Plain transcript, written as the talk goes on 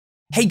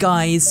Hey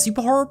guys,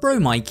 SuperHorrorBro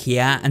Mike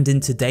here, and in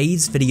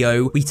today's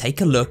video we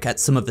take a look at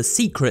some of the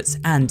secrets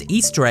and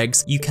Easter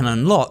eggs you can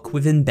unlock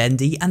within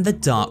Bendy and the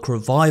Dark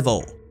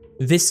Revival.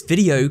 This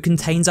video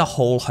contains a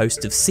whole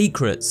host of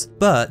secrets,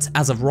 but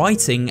as of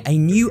writing, a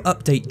new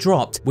update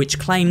dropped which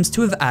claims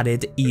to have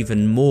added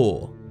even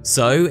more.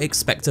 So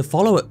expect a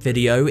follow-up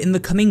video in the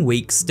coming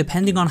weeks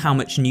depending on how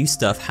much new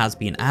stuff has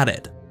been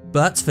added.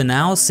 But for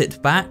now,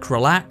 sit back,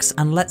 relax,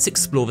 and let's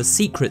explore the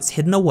secrets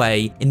hidden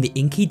away in the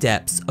inky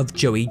depths of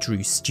Joey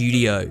Drew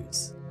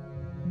Studios.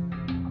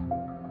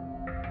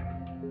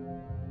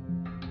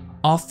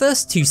 Our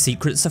first two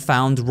secrets are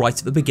found right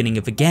at the beginning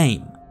of the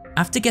game.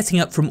 After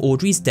getting up from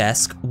Audrey's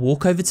desk,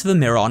 walk over to the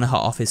mirror on her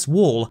office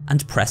wall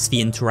and press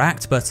the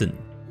interact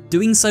button.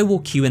 Doing so will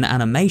cue an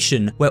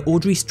animation where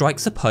Audrey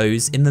strikes a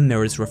pose in the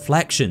mirror's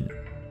reflection.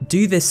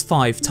 Do this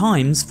 5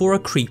 times for a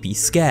creepy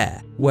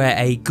scare, where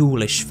a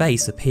ghoulish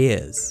face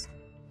appears.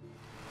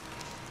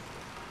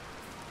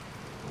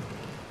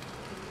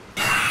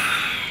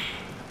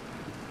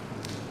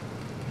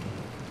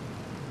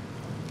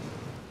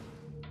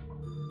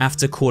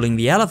 After calling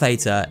the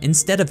elevator,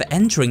 instead of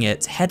entering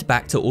it, head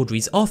back to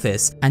Audrey's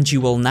office and you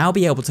will now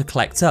be able to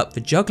collect up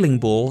the juggling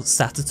ball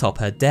sat atop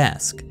her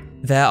desk.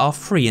 There are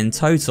 3 in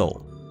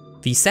total.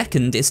 The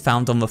second is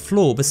found on the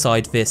floor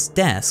beside this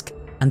desk,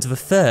 and the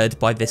third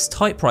by this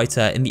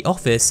typewriter in the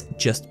office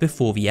just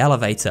before the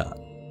elevator.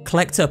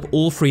 Collect up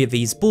all 3 of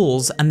these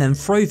balls and then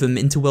throw them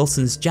into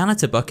Wilson's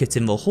janitor bucket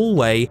in the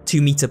hallway to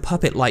meet a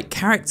puppet-like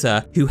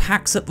character who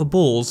hacks up the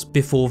balls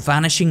before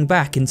vanishing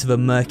back into the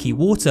murky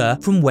water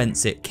from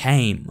whence it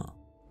came.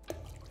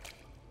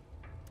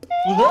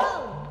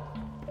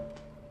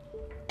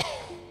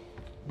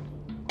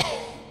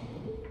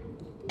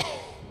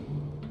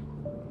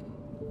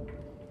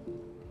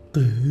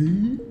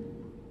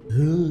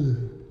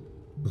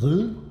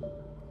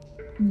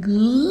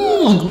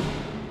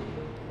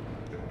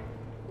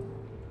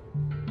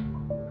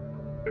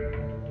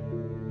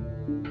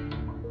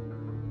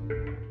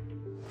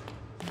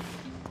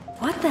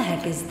 What the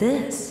heck is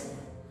this?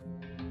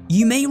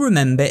 You may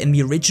remember in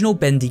the original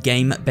Bendy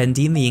game,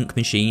 Bendy and the Ink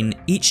Machine,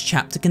 each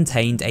chapter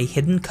contained a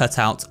hidden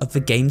cutout of the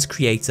game's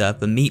creator,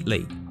 the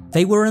Meatly.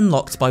 They were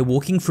unlocked by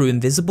walking through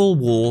invisible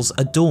walls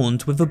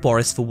adorned with the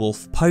Boris the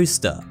Wolf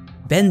poster.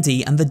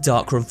 Bendy and the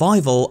Dark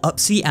Revival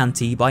ups the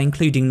ante by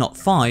including not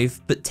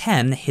 5, but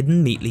 10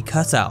 hidden Meatly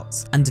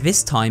cutouts, and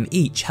this time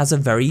each has a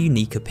very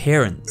unique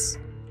appearance.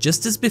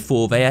 Just as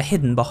before, they are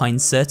hidden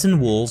behind certain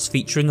walls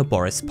featuring a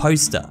Boris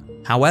poster.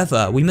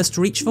 However, we must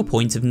reach the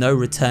point of no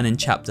return in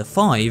Chapter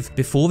 5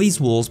 before these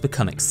walls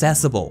become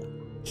accessible.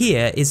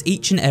 Here is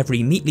each and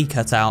every Meatly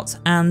cutout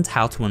and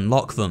how to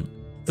unlock them.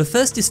 The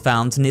first is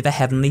found near the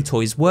Heavenly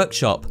Toys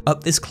workshop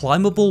up this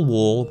climbable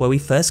wall where we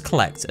first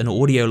collect an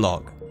audio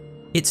log.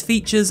 It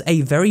features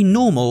a very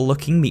normal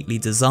looking Meatly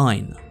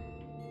design.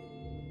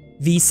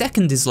 The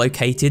second is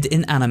located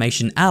in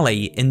Animation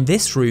Alley in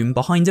this room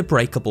behind a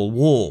breakable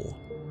wall.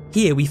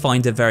 Here we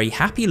find a very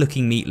happy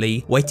looking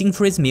Meatly waiting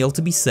for his meal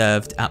to be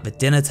served at the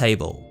dinner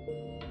table.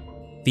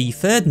 The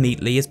third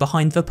Meatly is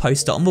behind the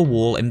poster on the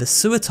wall in the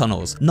sewer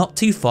tunnels, not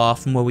too far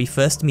from where we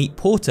first meet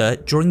Porter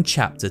during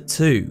Chapter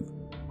 2.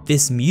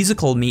 This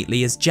musical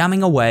Meatly is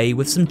jamming away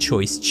with some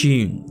choice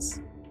tunes.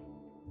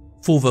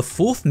 For the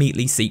fourth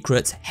Meatly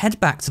secret, head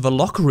back to the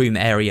locker room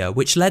area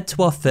which led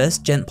to our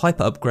first gent pipe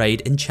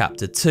upgrade in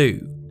Chapter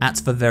 2. At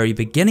the very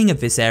beginning of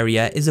this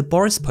area is a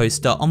Boris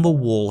poster on the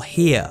wall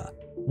here.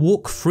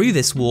 Walk through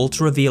this wall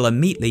to reveal a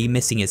Meatly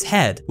missing his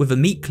head with a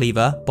meat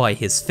cleaver by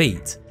his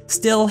feet.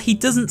 Still, he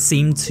doesn't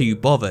seem too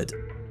bothered.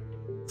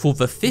 For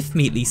the fifth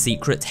Meatly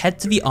secret, head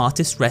to the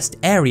artist rest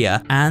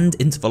area and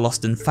into the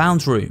lost and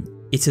found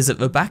room. It is at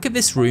the back of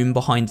this room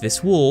behind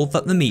this wall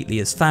that the Meatly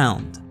is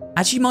found.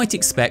 As you might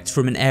expect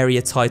from an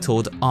area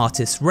titled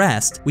Artist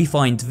Rest, we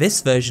find this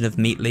version of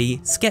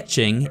Meatly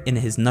sketching in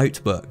his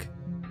notebook.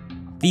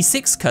 The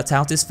sixth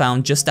cutout is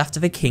found just after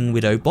the King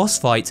Widow boss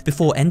fight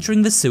before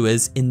entering the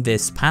sewers in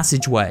this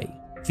passageway.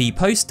 The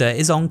poster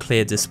is on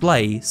clear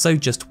display, so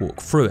just walk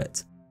through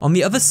it. On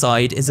the other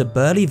side is a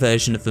burly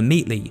version of the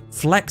Meatly,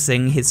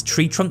 flexing his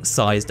tree trunk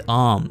sized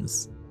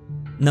arms.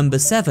 Number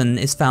 7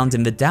 is found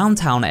in the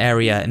downtown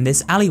area in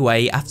this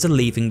alleyway after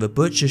leaving the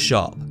butcher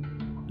shop.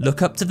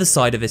 Look up to the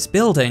side of this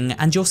building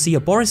and you'll see a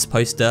Boris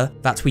poster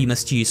that we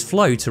must use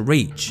flow to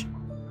reach.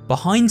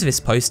 Behind this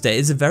poster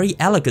is a very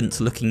elegant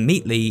looking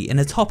Meatly in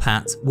a top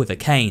hat with a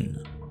cane.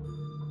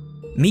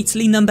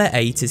 Meatly number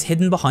 8 is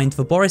hidden behind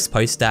the Boris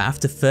poster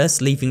after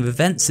first leaving the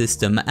vent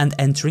system and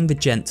entering the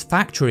Gent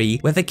factory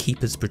where the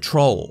keepers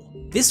patrol.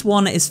 This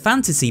one is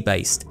fantasy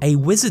based, a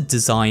wizard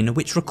design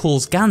which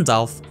recalls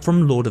Gandalf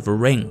from Lord of the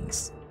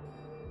Rings.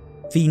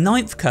 The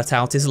 9th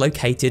cutout is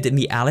located in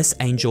the Alice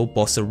Angel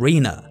boss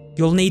arena.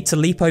 You'll need to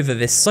leap over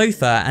this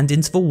sofa and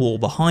into the wall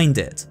behind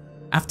it.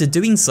 After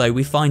doing so,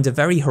 we find a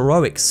very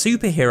heroic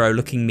superhero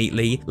looking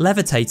Meatly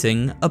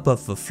levitating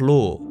above the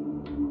floor.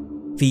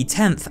 The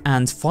 10th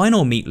and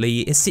final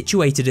Meatly is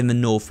situated in the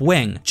north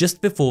wing, just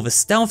before the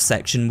stealth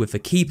section with the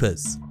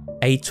keepers.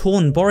 A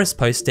torn Boris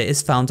poster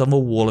is found on the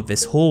wall of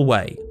this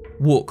hallway.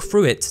 Walk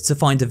through it to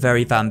find a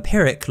very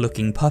vampiric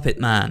looking puppet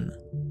man.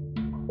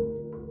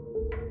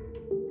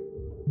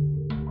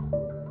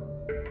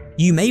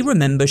 You may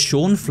remember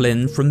Sean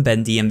Flynn from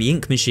Bendy and the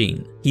Ink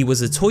Machine. He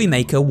was a toy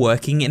maker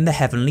working in the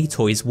Heavenly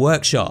Toys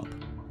workshop.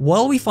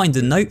 While we find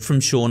a note from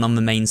Sean on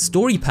the main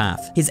story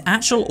path, his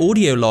actual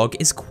audio log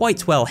is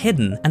quite well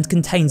hidden and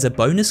contains a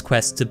bonus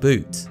quest to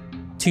boot.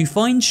 To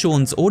find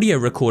Sean's audio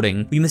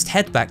recording, we must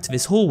head back to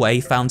this hallway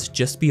found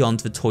just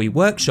beyond the toy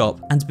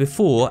workshop and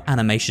before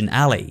Animation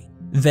Alley.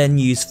 Then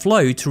use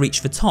flow to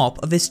reach the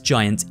top of this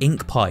giant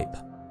ink pipe.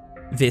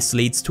 This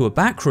leads to a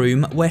back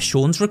room where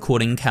Sean's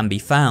recording can be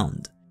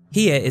found.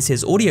 Here is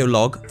his audio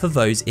log for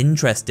those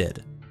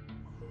interested.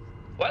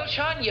 Well,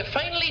 Sean, you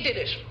finally did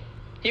it.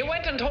 You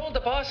went and told the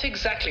boss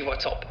exactly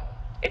what's up.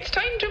 It's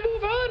time to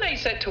move on, I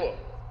said to him.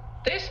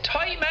 This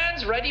toy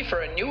man's ready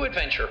for a new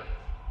adventure.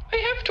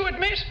 I have to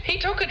admit, he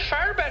took it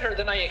far better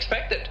than I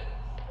expected.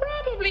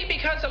 Probably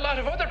because a lot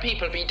of other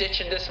people be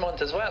ditching this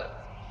month as well.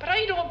 But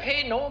I don't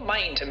pay no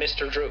mind to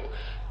Mr. Drew.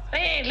 I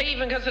ain't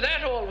leaving because of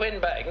that old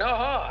windbag. No,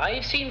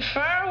 I've seen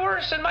far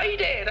worse in my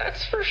day,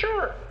 that's for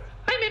sure.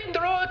 I'm hitting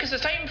the road because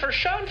it's time for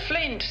Sean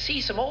Flynn to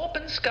see some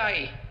open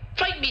sky.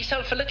 Find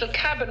myself a little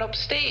cabin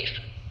upstate,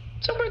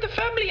 somewhere the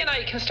family and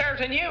I can start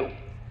anew.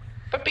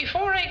 But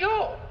before I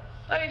go,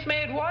 I've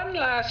made one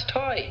last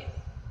toy.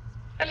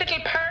 A little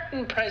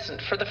parting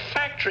present for the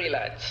factory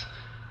lads.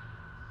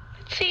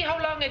 Let's see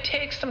how long it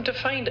takes them to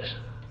find it.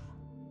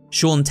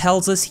 Sean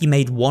tells us he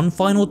made one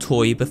final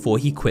toy before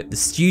he quit the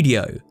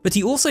studio, but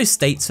he also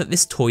states that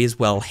this toy is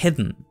well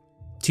hidden.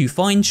 To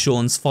find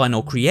Sean's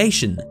final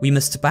creation, we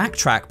must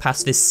backtrack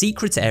past this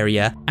secret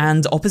area,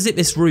 and opposite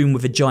this room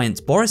with a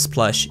giant Boris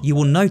plush, you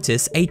will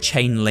notice a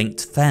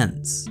chain-linked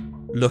fence.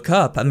 Look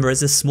up and there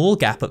is a small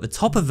gap at the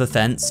top of the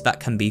fence that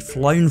can be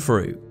flown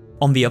through.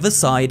 On the other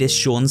side is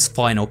Sean's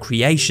final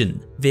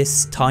creation,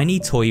 this tiny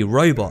toy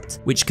robot,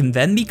 which can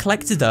then be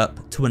collected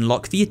up to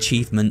unlock the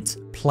achievement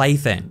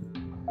Plaything.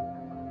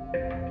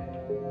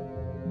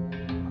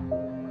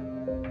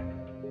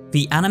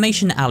 The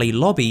Animation Alley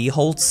lobby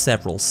holds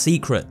several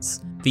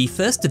secrets. The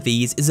first of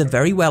these is a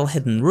very well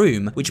hidden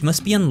room which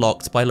must be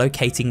unlocked by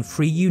locating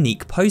 3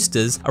 unique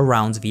posters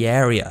around the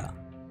area.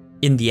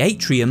 In the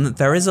atrium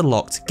there is a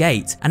locked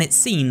gate and it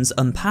seems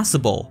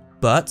unpassable,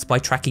 but by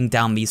tracking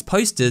down these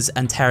posters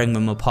and tearing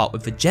them apart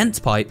with the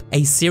gent pipe,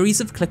 a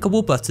series of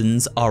clickable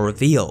buttons are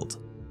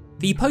revealed.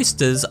 The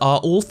posters are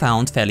all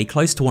found fairly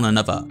close to one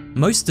another,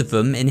 most of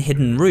them in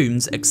hidden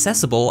rooms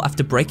accessible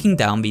after breaking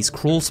down these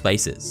crawl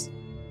spaces.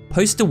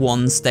 Poster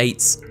 1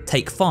 states,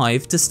 "Take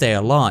 5 to stay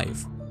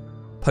alive."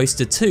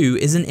 Poster 2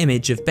 is an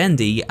image of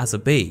Bendy as a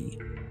bee.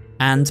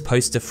 And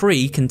poster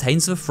 3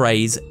 contains the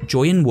phrase,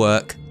 "Joy in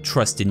work,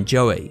 trust in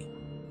Joey."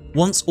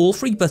 Once all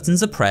 3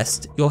 buttons are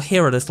pressed, you'll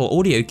hear a little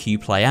audio cue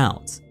play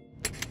out.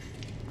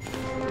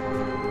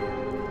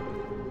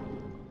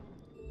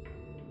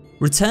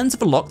 Return to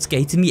the locked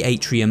gate in the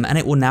atrium and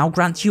it will now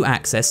grant you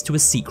access to a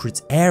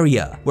secret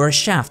area, where a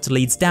shaft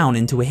leads down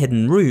into a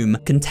hidden room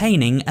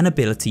containing an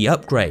ability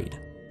upgrade.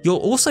 You'll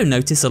also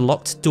notice a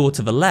locked door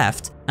to the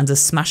left and a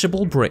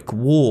smashable brick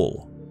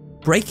wall.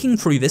 Breaking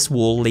through this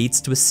wall leads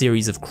to a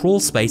series of crawl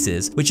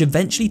spaces which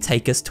eventually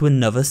take us to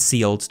another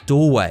sealed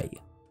doorway.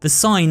 The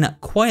sign,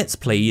 "Quiet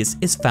please,"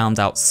 is found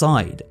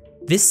outside.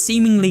 This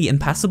seemingly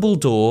impassable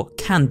door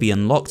can be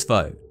unlocked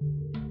though.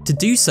 To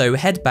do so,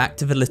 head back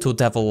to the Little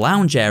Devil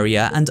Lounge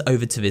area and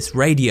over to this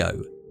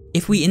radio.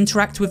 If we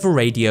interact with the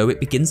radio, it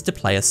begins to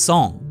play a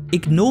song.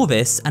 Ignore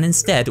this and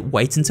instead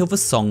wait until the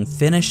song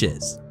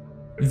finishes.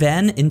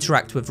 Then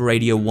interact with the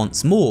radio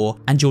once more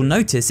and you'll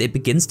notice it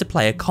begins to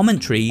play a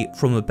commentary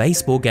from a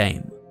baseball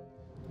game.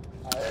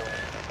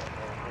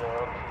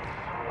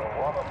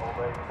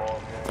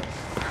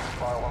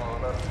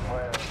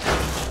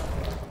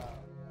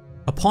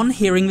 Upon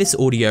hearing this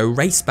audio,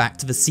 race back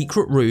to the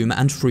secret room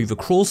and through the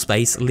crawl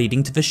space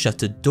leading to the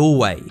shuttered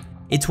doorway.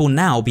 It will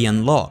now be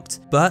unlocked,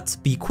 but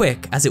be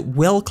quick as it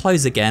will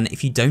close again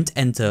if you don't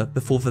enter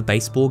before the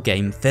baseball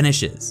game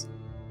finishes.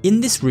 In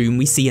this room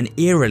we see an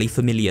eerily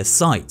familiar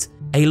sight,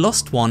 a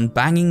lost one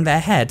banging their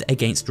head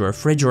against a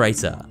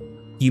refrigerator.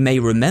 You may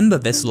remember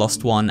this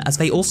lost one as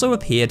they also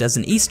appeared as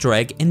an Easter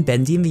egg in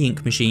Bendy and the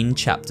Ink Machine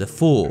Chapter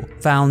 4,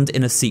 found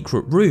in a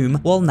secret room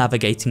while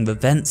navigating the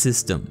vent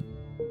system.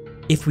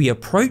 If we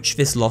approach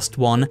this lost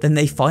one, then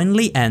they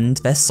finally end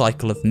their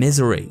cycle of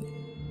misery.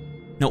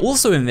 Now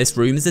also in this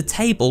room is a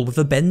table with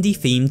a Bendy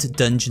themed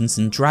Dungeons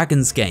and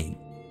Dragons game.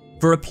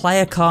 There are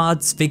player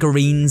cards,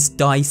 figurines,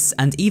 dice,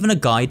 and even a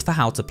guide for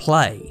how to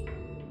play.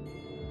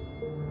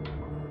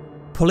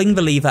 Pulling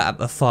the lever at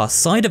the far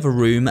side of a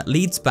room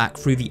leads back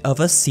through the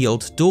other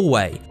sealed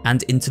doorway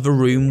and into the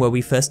room where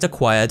we first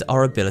acquired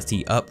our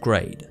ability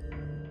upgrade.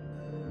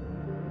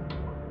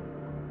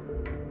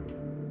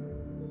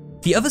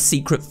 The other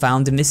secret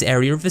found in this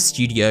area of the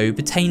studio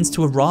pertains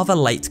to a rather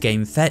late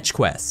game fetch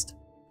quest.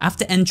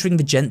 After entering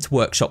the Gent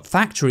Workshop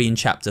factory in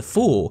Chapter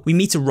 4, we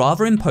meet a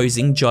rather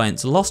imposing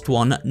giant lost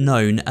one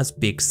known as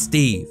Big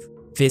Steve.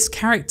 This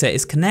character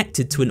is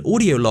connected to an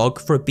audio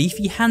log for a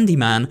beefy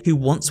handyman who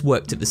once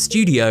worked at the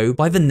studio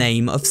by the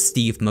name of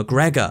Steve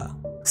McGregor.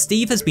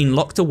 Steve has been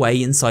locked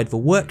away inside the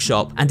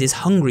workshop and is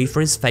hungry for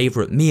his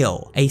favourite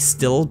meal, a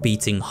still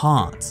beating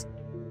heart.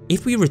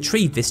 If we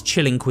retrieve this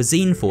chilling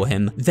cuisine for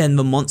him, then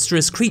the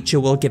monstrous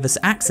creature will give us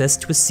access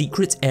to a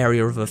secret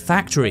area of a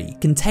factory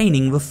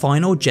containing the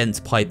final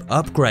gent pipe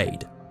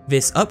upgrade.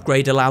 This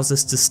upgrade allows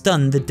us to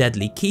stun the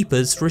deadly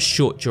keepers for a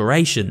short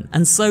duration,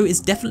 and so is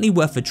definitely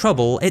worth the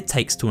trouble it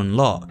takes to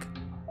unlock.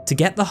 To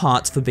get the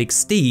heart for Big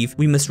Steve,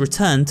 we must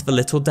return to the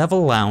Little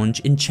Devil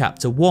Lounge in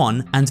Chapter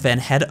 1 and then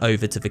head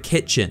over to the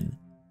kitchen.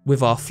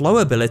 With our flow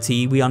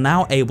ability, we are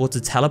now able to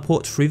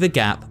teleport through the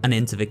gap and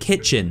into the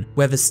kitchen,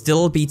 where the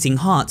still beating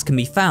heart can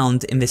be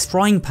found in this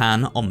frying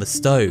pan on the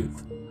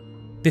stove.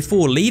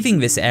 Before leaving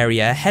this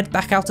area, head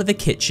back out of the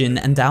kitchen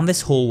and down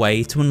this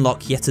hallway to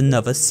unlock yet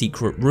another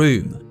secret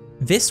room.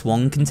 This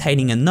one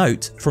containing a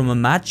note from a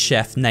mad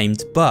chef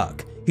named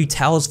Buck, who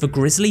tells the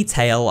grisly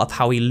tale of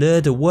how he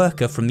lured a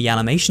worker from the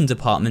animation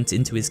department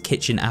into his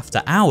kitchen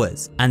after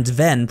hours, and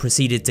then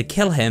proceeded to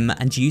kill him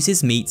and use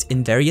his meat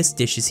in various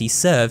dishes he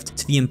served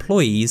to the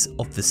employees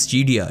of the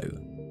studio.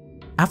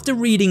 After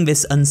reading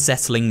this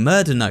unsettling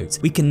murder note,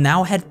 we can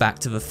now head back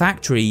to the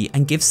factory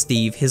and give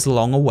Steve his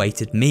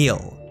long-awaited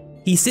meal.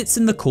 He sits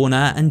in the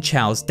corner and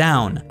chows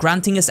down,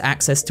 granting us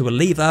access to a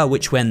lever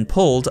which, when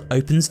pulled,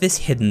 opens this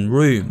hidden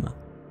room.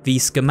 The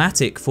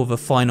schematic for the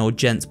final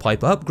gent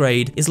pipe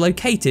upgrade is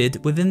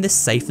located within this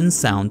safe and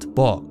sound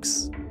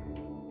box.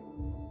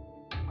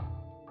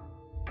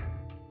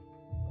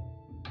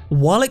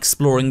 While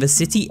exploring the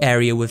city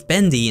area with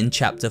Bendy in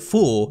Chapter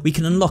 4, we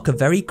can unlock a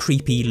very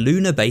creepy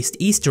lunar-based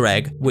Easter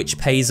egg which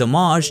pays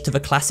homage to the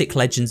classic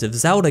Legends of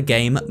Zelda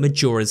game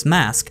Majora's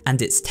Mask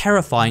and its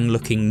terrifying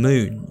looking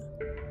moon.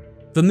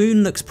 The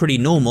moon looks pretty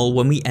normal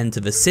when we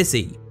enter the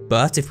city,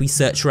 but if we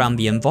search around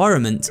the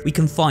environment, we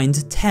can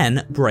find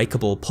 10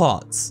 breakable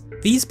pots.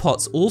 These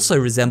pots also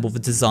resemble the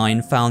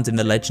design found in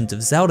the Legend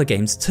of Zelda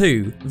games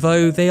too,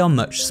 though they are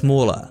much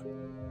smaller.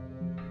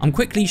 I'm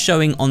quickly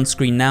showing on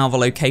screen now the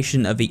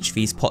location of each of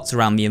these pots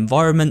around the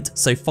environment,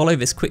 so follow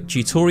this quick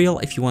tutorial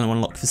if you want to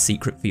unlock the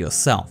secret for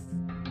yourself.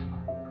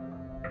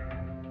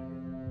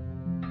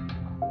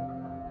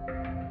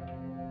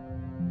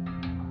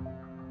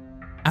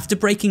 After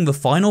breaking the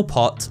final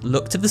pot,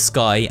 look to the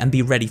sky and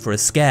be ready for a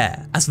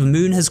scare, as the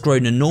moon has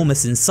grown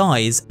enormous in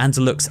size and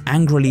looks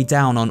angrily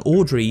down on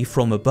Audrey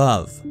from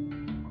above.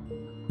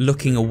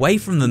 Looking away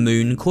from the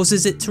moon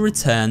causes it to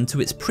return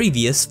to its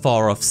previous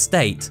far-off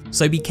state,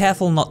 so be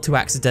careful not to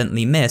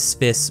accidentally miss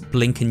this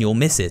blink and you'll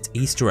miss it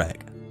Easter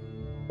egg.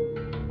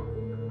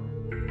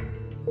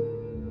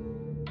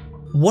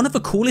 One of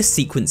the coolest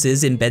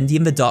sequences in Bendy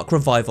and the Dark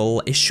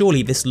Revival is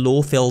surely this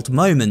lore-filled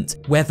moment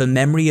where the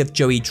memory of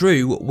Joey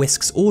Drew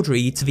whisks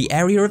Audrey to the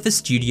area of the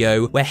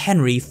studio where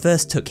Henry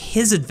first took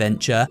his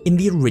adventure in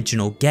the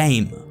original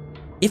game.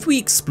 If we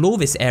explore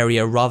this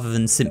area rather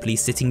than simply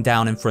sitting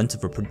down in front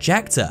of a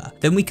projector,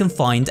 then we can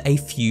find a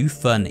few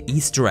fun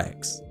Easter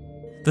eggs.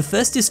 The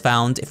first is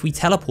found if we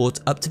teleport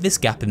up to this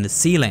gap in the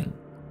ceiling.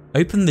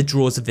 Open the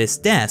drawers of this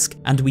desk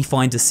and we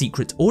find a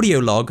secret audio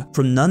log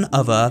from none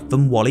other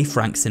than Wally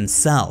Franks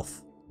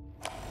himself.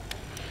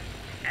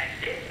 At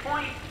this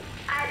point,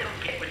 I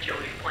don't get what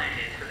Joey's plan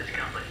is for this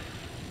company.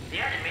 The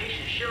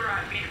animations sure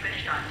aren't being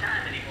finished on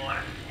time anymore,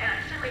 and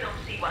I certainly don't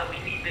see why we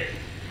need this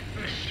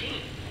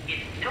machine.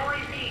 It's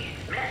noisy,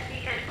 it's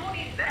messy, and who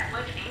needs that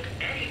much ink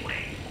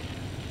anyway?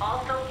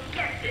 Also,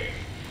 get this.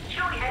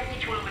 Joey had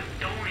each one of us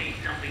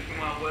donate something from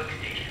our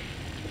workstation.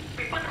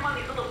 We put them on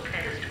these little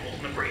pedestals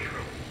in the break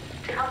room.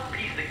 To help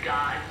please the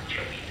gods,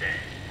 Joey said.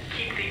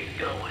 Keep things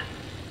going.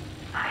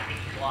 I think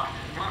he's lost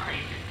his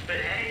mind, but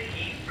hey,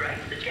 he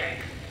writes the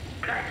checks.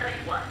 But I tell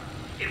you what,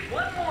 if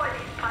one more of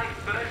these pipes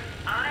burst,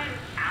 I'm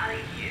out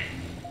of here.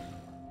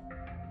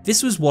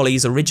 This was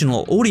Wally's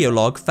original audio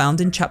log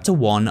found in Chapter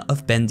 1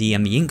 of Bendy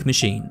and the Ink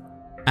Machine.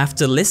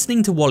 After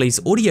listening to Wally's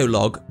audio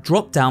log,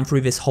 drop down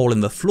through this hole in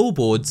the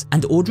floorboards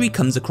and Audrey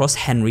comes across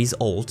Henry's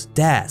old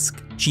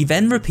desk. She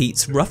then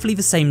repeats roughly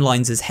the same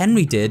lines as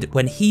Henry did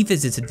when he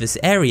visited this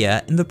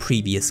area in the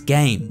previous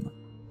game.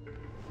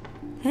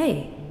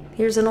 Hey,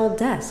 here's an old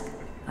desk.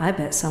 I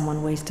bet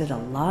someone wasted a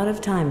lot of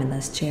time in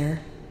this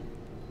chair.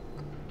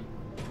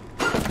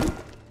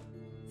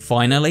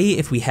 Finally,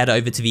 if we head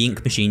over to the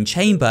Ink Machine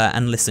chamber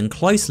and listen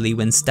closely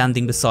when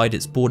standing beside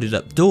its boarded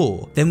up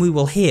door, then we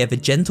will hear the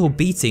gentle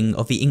beating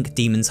of the Ink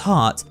Demon's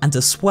heart and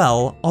a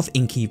swell of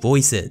inky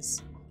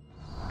voices.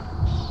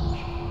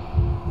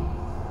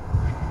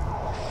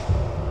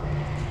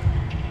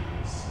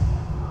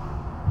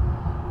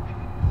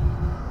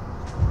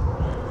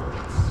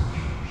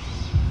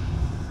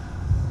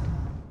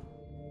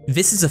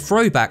 This is a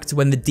throwback to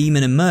when the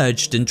demon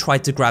emerged and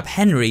tried to grab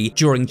Henry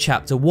during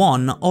Chapter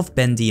 1 of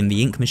Bendy and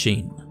the Ink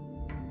Machine.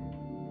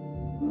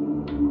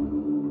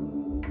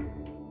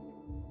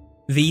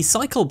 The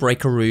Cycle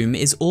Breaker room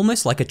is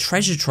almost like a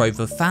treasure trove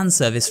of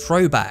fanservice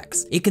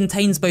throwbacks. It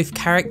contains both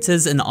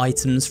characters and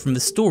items from the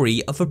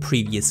story of a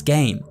previous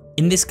game.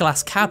 In this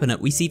glass cabinet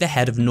we see the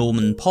head of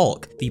Norman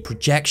Polk, the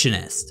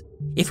projectionist.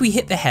 If we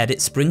hit the head,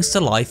 it springs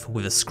to life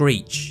with a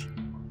screech.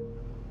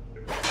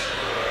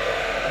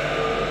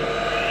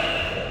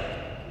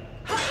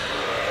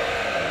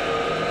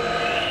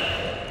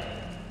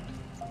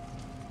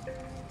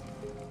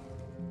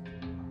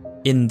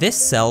 In this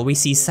cell we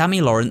see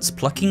Sammy Lawrence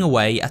plucking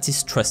away at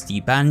his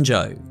trusty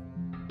banjo.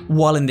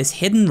 While in this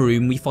hidden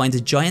room we find a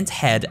giant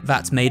head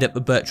that made up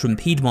the Bertram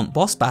Piedmont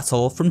boss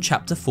battle from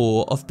chapter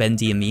 4 of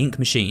Bendy and the Ink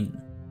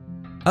Machine.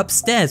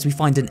 Upstairs we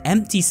find an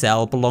empty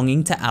cell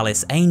belonging to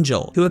Alice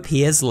Angel, who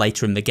appears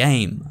later in the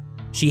game.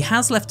 She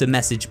has left a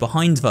message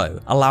behind though,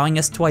 allowing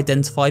us to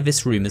identify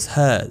this room as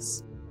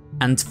hers.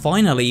 And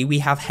finally we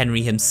have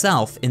Henry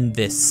himself in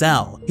this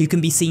cell, who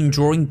can be seen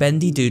drawing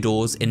bendy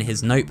doodles in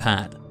his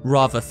notepad,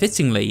 rather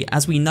fittingly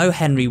as we know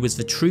Henry was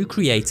the true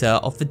creator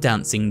of the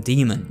dancing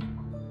demon.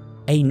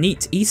 A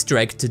neat Easter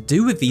egg to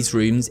do with these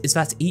rooms is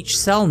that each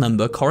cell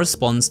number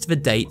corresponds to the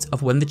date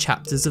of when the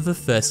chapters of the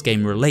first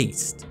game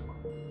released.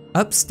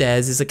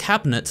 Upstairs is a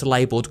cabinet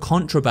labelled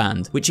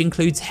Contraband, which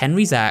includes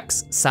Henry's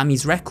axe,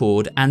 Sammy's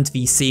record, and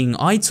the seeing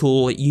eye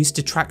tool used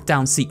to track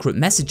down secret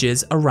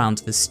messages around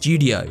the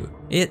studio.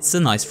 It's a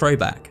nice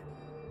throwback.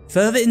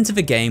 Further into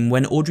the game,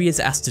 when Audrey is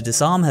asked to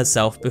disarm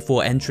herself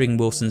before entering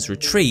Wilson's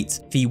retreat,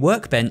 the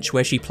workbench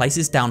where she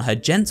places down her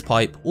gent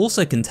pipe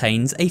also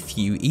contains a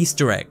few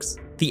Easter eggs.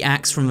 The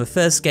axe from the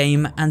first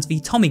game and the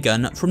Tommy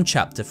gun from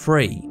chapter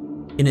 3.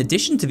 In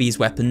addition to these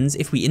weapons,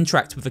 if we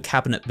interact with the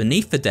cabinet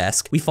beneath the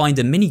desk, we find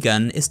a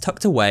minigun is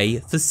tucked away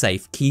for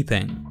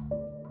safekeeping.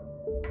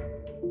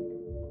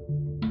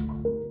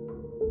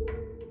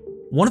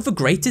 One of the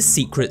greatest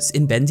secrets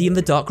in Bendy and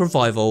the Dark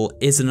Revival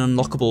is an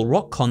unlockable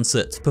rock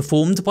concert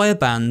performed by a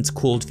band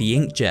called the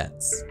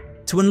Inkjets.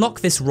 To unlock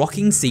this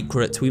rocking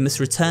secret, we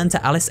must return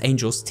to Alice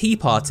Angel's tea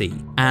party,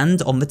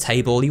 and on the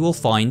table you will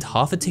find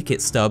half a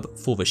ticket stub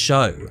for the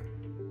show.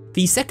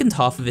 The second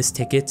half of this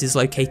ticket is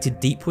located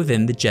deep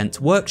within the Gent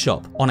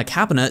workshop, on a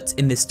cabinet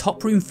in this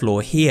top room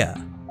floor here.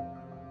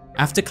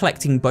 After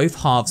collecting both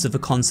halves of a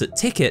concert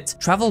ticket,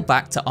 travel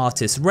back to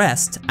Artist's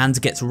Rest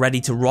and get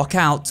ready to rock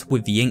out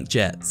with the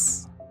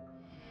Inkjets.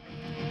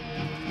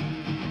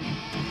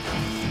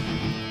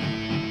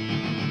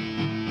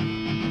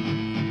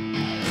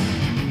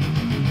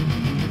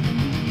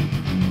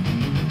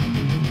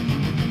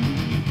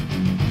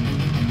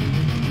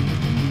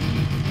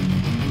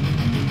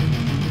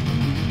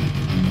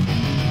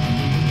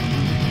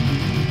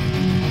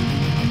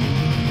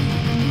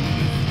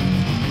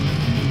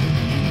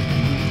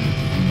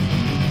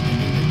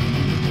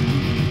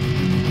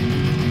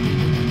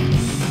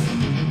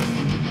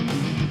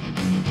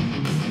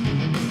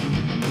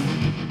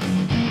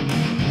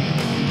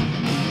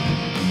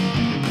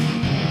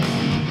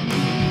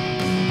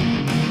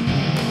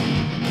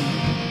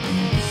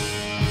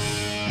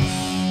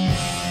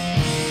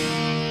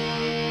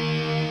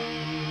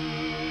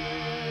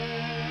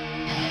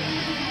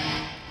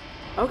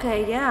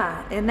 Okay,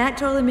 yeah, and that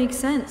totally makes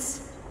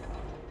sense.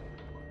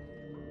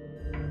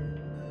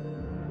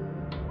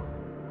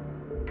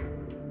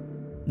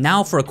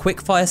 Now for a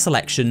quickfire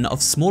selection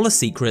of smaller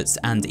secrets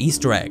and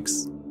Easter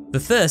eggs. The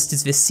first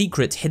is this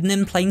secret hidden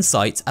in plain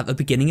sight at the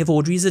beginning of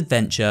Audrey's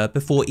adventure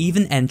before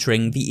even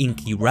entering the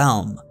Inky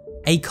Realm.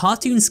 A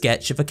cartoon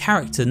sketch of a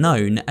character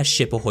known as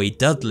Shipperhoy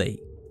Dudley.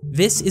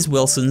 This is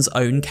Wilson's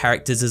own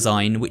character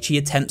design, which he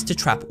attempts to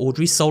trap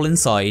Audrey's soul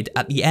inside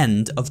at the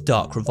end of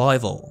Dark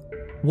Revival.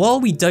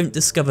 While we don't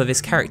discover this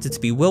character to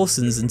be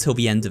Wilson's until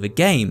the end of the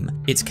game,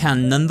 it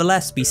can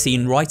nonetheless be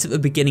seen right at the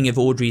beginning of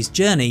Audrey's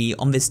journey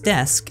on this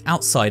desk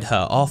outside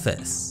her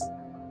office.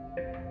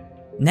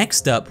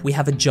 Next up, we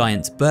have a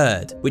giant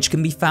bird, which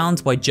can be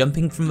found by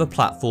jumping from the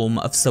platform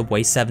of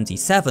Subway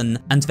 77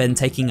 and then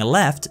taking a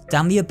left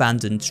down the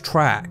abandoned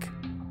track.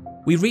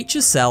 We reach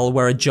a cell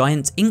where a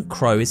giant ink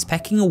crow is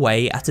pecking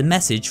away at a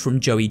message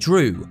from Joey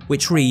Drew,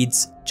 which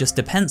reads, "Just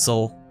a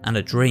pencil and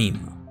a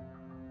dream."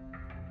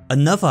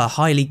 Another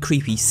highly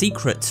creepy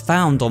secret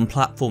found on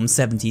platform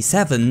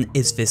 77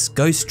 is this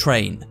ghost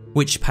train,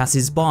 which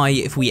passes by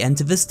if we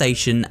enter the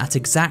station at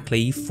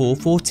exactly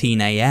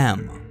 4:14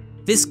 AM.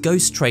 This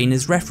ghost train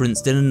is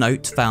referenced in a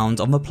note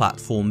found on the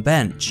platform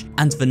bench,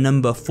 and the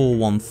number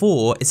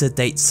 414 is a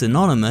date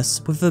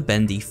synonymous with the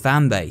Bendy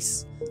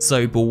fanbase,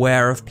 so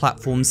beware of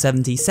platform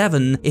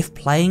 77 if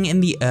playing in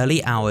the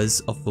early hours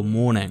of the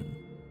morning.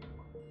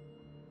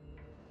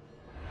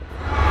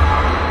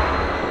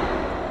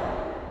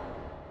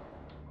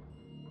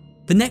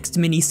 The next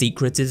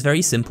mini-secret is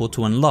very simple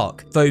to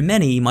unlock, though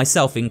many,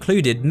 myself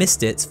included,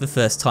 missed it the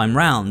first time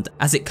round,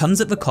 as it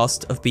comes at the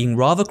cost of being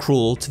rather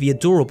cruel to the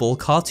adorable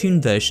cartoon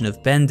version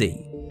of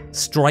Bendy.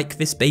 Strike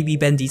this baby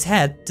Bendy's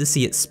head to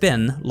see it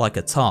spin like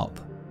a top.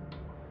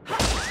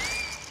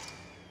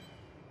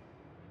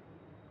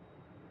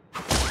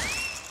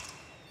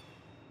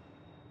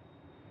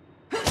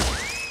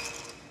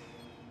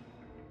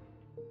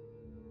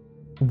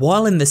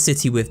 While in the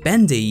city with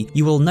Bendy,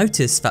 you will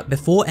notice that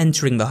before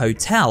entering the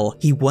hotel,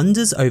 he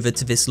wanders over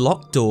to this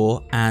locked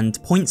door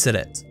and points at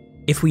it.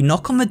 If we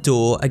knock on the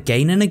door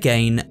again and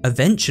again,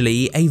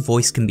 eventually a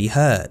voice can be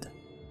heard.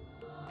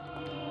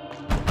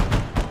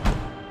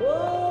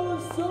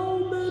 Oh, so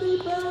many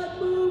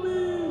bad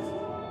movies!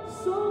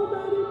 So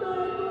many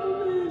bad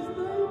movies!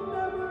 They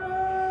never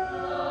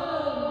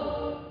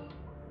end!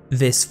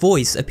 This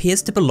voice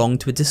appears to belong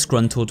to a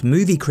disgruntled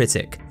movie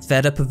critic,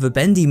 fed up of the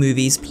Bendy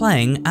movies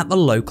playing at the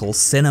local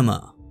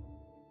cinema.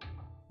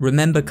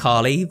 Remember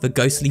Carly, the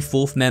ghostly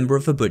fourth member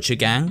of the Butcher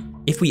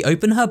Gang? If we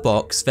open her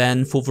box,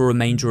 then for the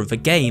remainder of the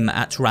game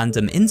at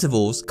random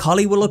intervals,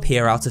 Carly will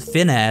appear out of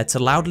thin air to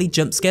loudly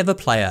jump scare the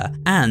player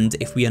and,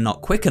 if we are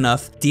not quick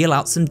enough, deal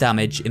out some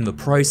damage in the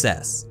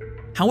process.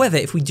 However,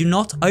 if we do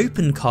not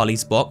open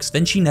Carly's box,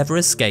 then she never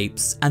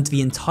escapes, and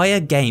the entire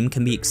game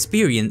can be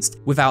experienced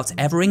without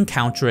ever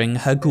encountering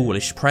her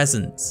ghoulish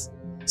presence.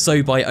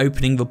 So by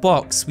opening the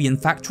box, we in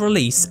fact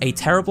release a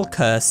terrible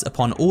curse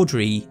upon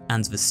Audrey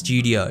and the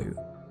studio.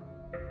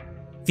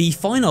 The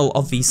final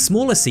of these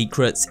smaller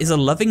secrets is a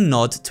loving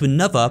nod to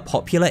another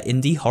popular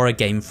indie horror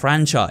game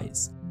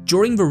franchise.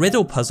 During the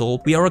riddle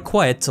puzzle, we are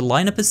required to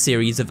line up a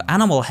series of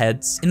animal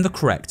heads in the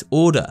correct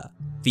order.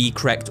 The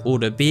correct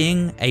order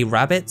being a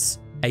rabbit,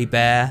 a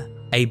bear,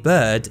 a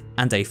bird,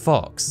 and a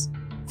fox.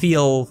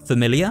 Feel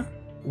familiar?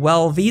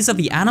 Well, these are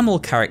the animal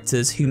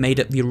characters who made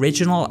up the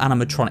original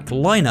animatronic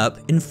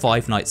lineup in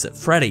Five Nights at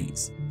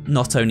Freddy's.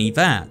 Not only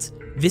that,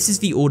 this is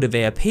the order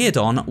they appeared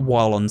on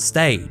while on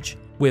stage,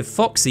 with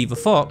Foxy the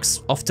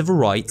Fox off to the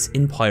right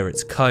in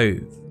Pirate's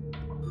Cove.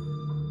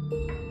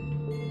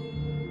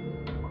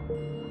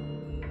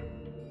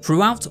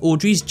 Throughout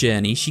Audrey's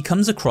journey, she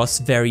comes across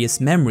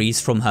various memories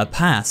from her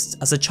past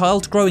as a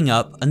child growing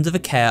up under the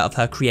care of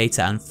her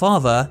creator and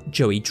father,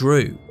 Joey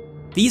Drew.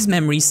 These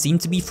memories seem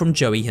to be from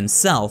Joey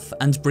himself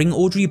and bring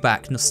Audrey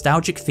back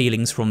nostalgic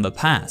feelings from the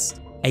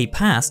past, a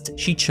past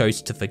she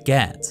chose to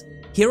forget.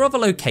 Here are the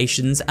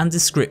locations and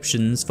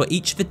descriptions for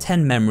each of the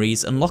 10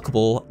 memories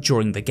unlockable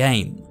during the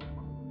game.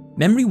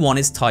 Memory 1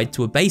 is tied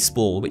to a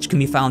baseball which can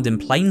be found in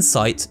plain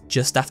sight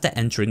just after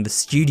entering the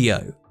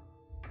studio.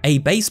 A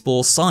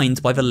baseball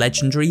signed by the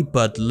legendary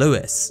Bud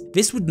Lewis.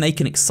 This would make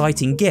an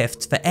exciting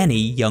gift for any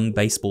young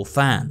baseball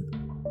fan.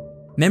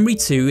 Memory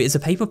 2 is a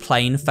paper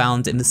plane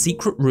found in the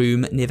secret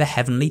room near the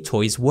Heavenly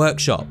Toys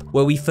workshop,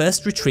 where we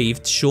first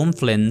retrieved Sean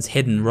Flynn's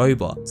hidden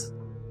robot.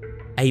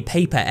 A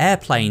paper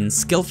airplane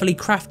skillfully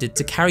crafted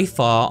to carry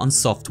far on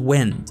soft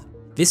wind.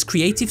 This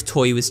creative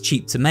toy was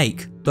cheap to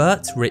make,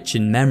 but rich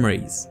in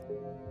memories.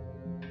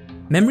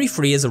 Memory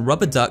 3 is a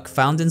rubber duck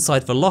found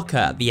inside the locker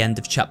at the end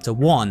of Chapter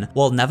 1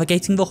 while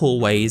navigating the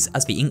hallways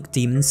as the Ink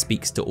Demon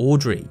speaks to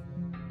Audrey.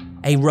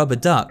 A rubber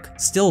duck,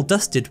 still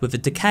dusted with the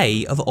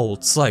decay of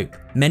old soap.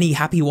 Many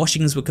happy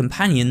washings were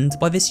companioned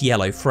by this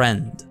yellow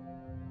friend.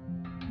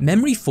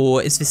 Memory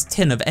 4 is this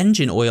tin of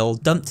engine oil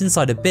dumped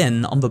inside a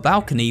bin on the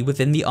balcony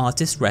within the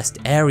artist's rest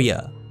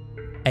area.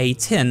 A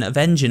tin of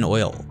engine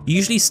oil,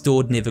 usually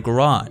stored near the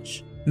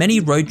garage. Many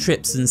road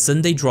trips and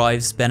Sunday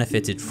drives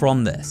benefited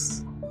from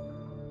this.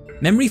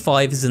 Memory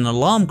 5 is an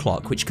alarm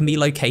clock which can be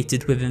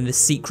located within the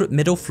secret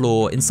middle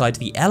floor inside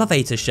the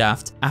elevator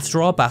shaft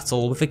after our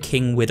battle with a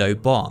King Widow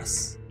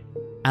boss.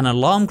 An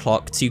alarm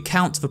clock to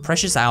count the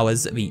precious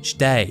hours of each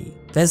day.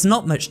 There's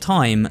not much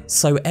time,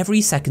 so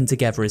every second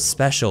together is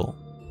special.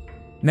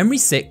 Memory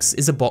 6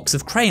 is a box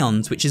of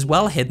crayons which is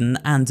well hidden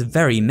and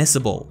very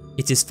missable.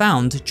 It is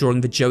found during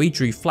the Joey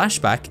Drew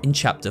flashback in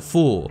Chapter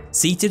 4,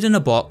 seated in a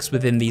box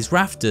within these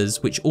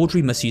rafters which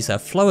Audrey must use her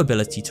flow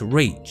ability to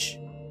reach.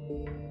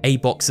 A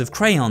box of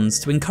crayons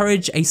to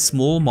encourage a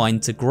small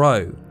mind to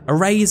grow.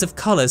 Arrays of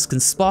colours can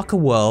spark a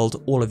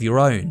world all of your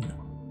own.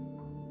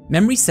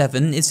 Memory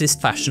 7 is this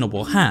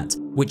fashionable hat,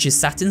 which is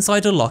sat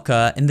inside a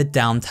locker in the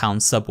downtown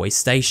subway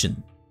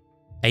station.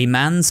 A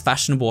man's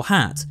fashionable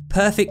hat,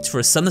 perfect for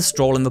a summer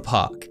stroll in the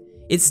park.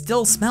 It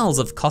still smells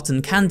of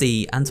cotton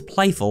candy and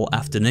playful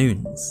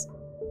afternoons.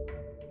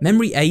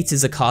 Memory 8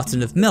 is a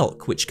carton of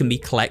milk which can be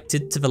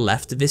collected to the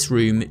left of this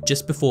room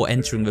just before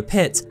entering the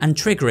pit and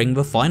triggering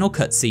the final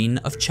cutscene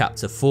of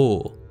Chapter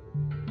 4.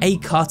 A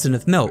carton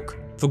of milk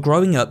for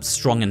growing up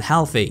strong and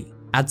healthy.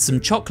 Add some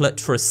chocolate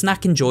for a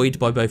snack enjoyed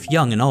by both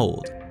young and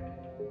old.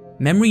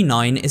 Memory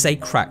 9 is a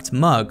cracked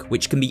mug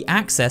which can be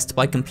accessed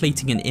by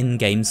completing an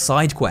in-game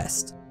side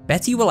quest.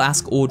 Betty will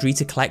ask Audrey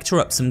to collect her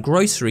up some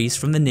groceries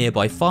from the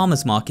nearby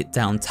farmers market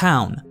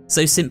downtown,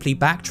 so simply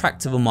backtrack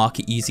to the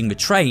market using the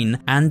train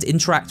and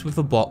interact with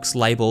a box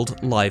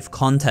labelled live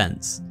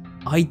contents.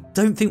 I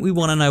don't think we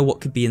want to know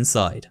what could be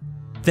inside.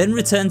 Then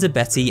return to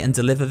Betty and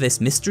deliver this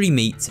mystery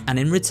meat, and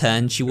in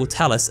return she will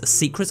tell us a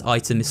secret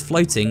item is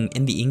floating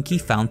in the inky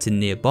fountain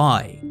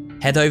nearby.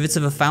 Head over to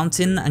the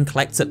fountain and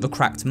collect up the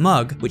cracked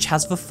mug, which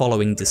has the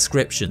following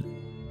description.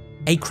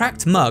 A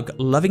cracked mug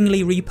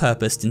lovingly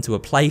repurposed into a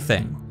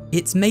plaything.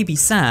 It may be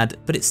sad,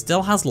 but it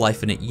still has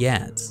life in it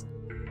yet.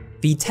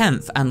 The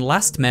 10th and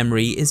last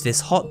memory is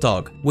this hot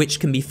dog, which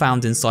can be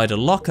found inside a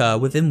locker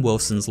within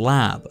Wilson's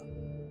lab.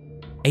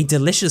 A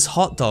delicious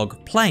hot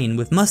dog plain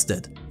with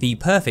mustard, the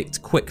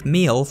perfect quick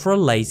meal for a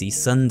lazy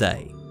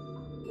Sunday.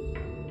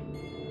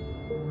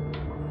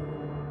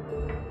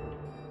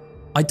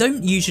 I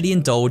don't usually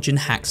indulge in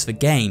hacks for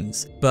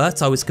games,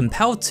 but I was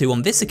compelled to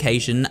on this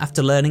occasion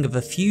after learning of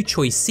a few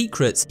choice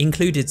secrets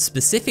included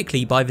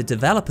specifically by the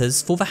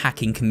developers for the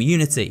hacking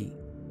community.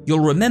 You'll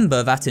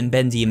remember that in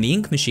Bendy and the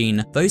Ink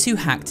Machine, those who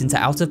hacked into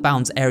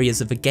out-of-bounds areas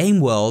of the game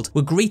world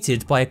were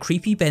greeted by a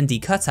creepy Bendy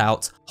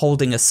cutout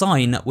holding a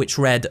sign which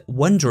read,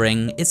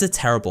 "Wondering is a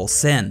terrible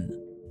sin."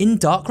 In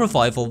Dark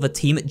Revival, the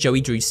team at Joey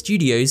Drew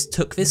Studios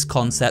took this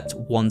concept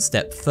one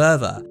step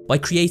further by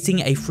creating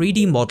a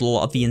 3D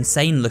model of the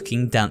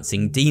insane-looking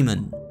dancing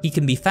demon. He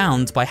can be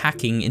found by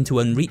hacking into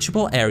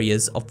unreachable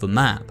areas of the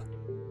map.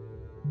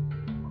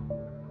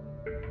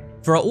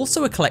 There are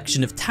also a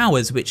collection of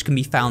towers which can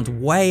be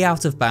found way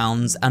out of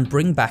bounds and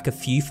bring back a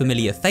few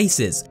familiar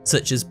faces,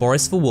 such as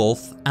Boris the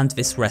Wolf and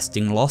this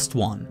resting lost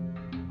one.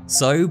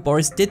 So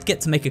Boris did get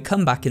to make a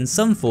comeback in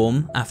some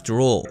form after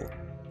all.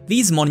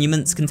 These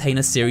monuments contain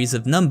a series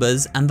of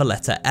numbers and the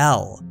letter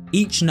L.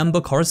 Each number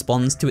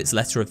corresponds to its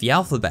letter of the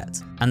alphabet,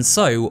 and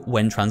so,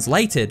 when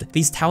translated,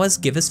 these towers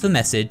give us the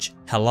message,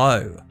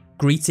 "Hello,"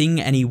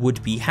 greeting any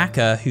would-be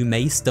hacker who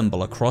may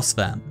stumble across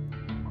them.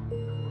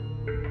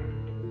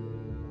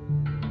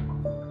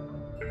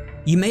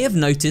 You may have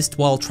noticed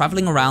while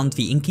travelling around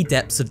the inky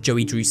depths of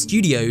Joey Drew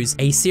Studios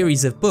a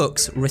series of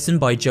books written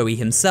by Joey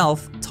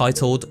himself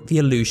titled The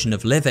Illusion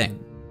of Living.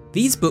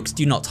 These books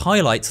do not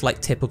highlight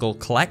like typical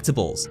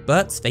collectibles,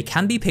 but they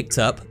can be picked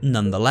up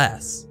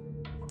nonetheless.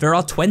 There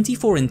are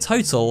 24 in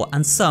total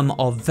and some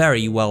are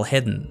very well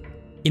hidden.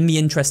 In the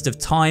interest of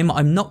time,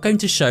 I'm not going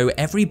to show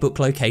every book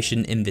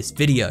location in this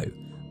video,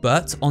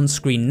 but on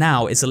screen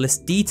now is a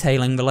list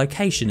detailing the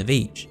location of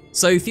each.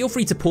 So feel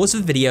free to pause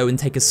the video and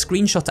take a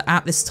screenshot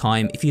at this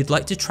time if you'd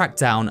like to track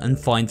down and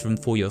find them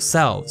for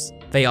yourselves.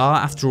 They are,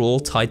 after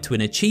all, tied to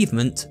an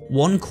achievement,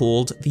 one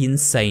called the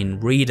Insane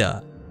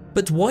Reader.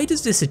 But why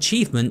does this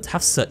achievement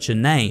have such a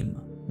name?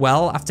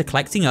 Well, after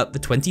collecting up the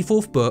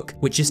 24th book,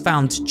 which is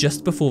found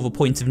just before the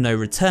point of no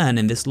return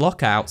in this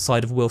locker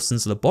outside of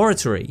Wilson's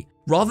laboratory,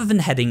 rather than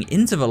heading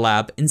into the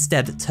lab,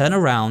 instead turn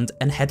around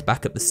and head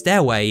back up the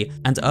stairway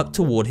and up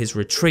toward his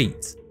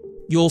retreat.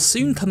 You'll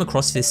soon come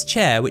across this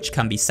chair which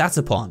can be sat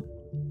upon.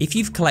 If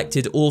you've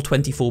collected all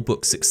 24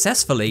 books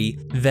successfully,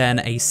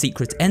 then a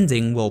secret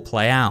ending will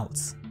play out.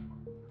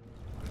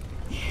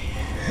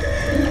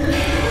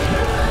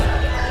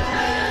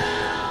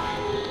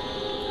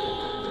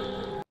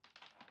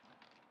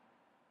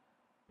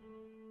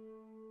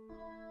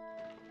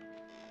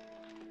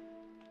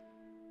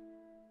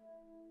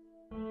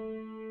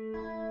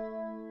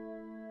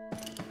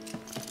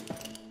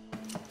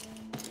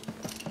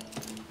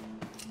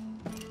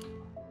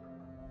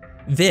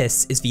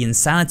 This is the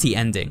Insanity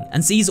ending,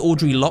 and sees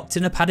Audrey locked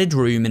in a padded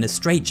room in a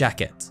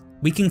straitjacket.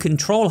 We can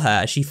control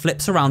her as she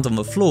flips around on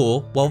the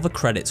floor while the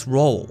credits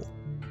roll.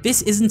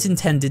 This isn't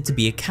intended to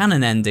be a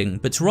canon ending,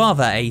 but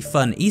rather a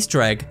fun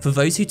Easter egg for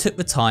those who took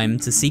the time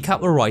to seek out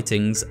the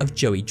writings of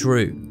Joey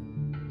Drew.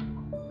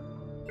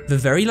 The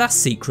very last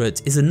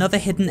secret is another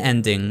hidden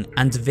ending,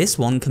 and this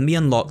one can be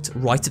unlocked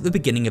right at the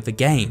beginning of the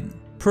game,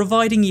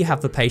 providing you have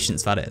the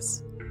patience, that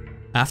is.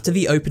 After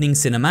the opening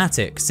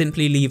cinematic,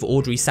 simply leave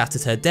Audrey sat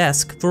at her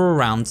desk for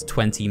around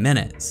 20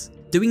 minutes.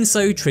 Doing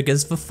so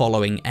triggers the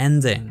following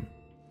ending.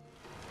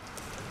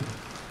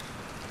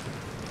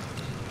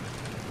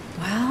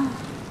 Well,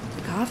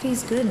 the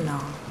coffee's good and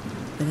all,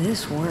 but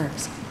this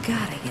work's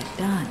gotta get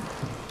done.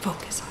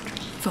 Focus, Audrey,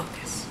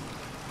 focus.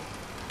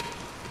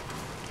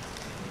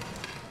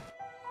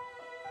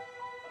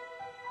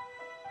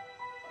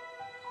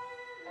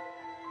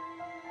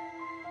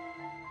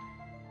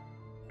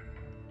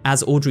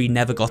 As Audrey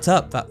never got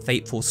up that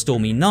fateful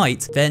stormy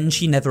night, then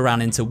she never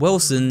ran into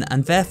Wilson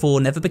and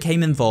therefore never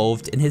became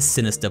involved in his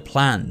sinister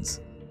plans.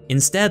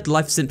 Instead,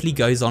 life simply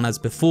goes on as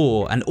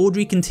before and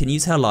Audrey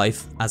continues her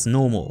life as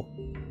normal.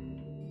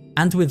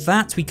 And with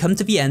that, we come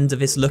to the end of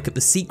this look at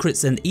the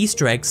secrets and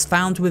Easter eggs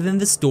found within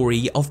the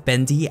story of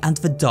Bendy and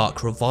the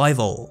Dark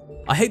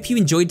Revival. I hope you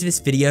enjoyed this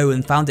video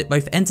and found it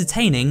both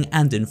entertaining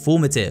and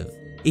informative.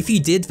 If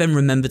you did, then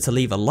remember to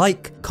leave a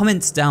like,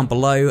 comment down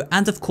below,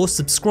 and of course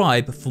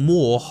subscribe for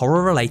more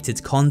horror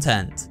related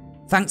content.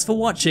 Thanks for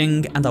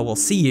watching, and I will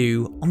see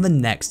you on the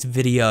next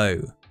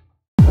video.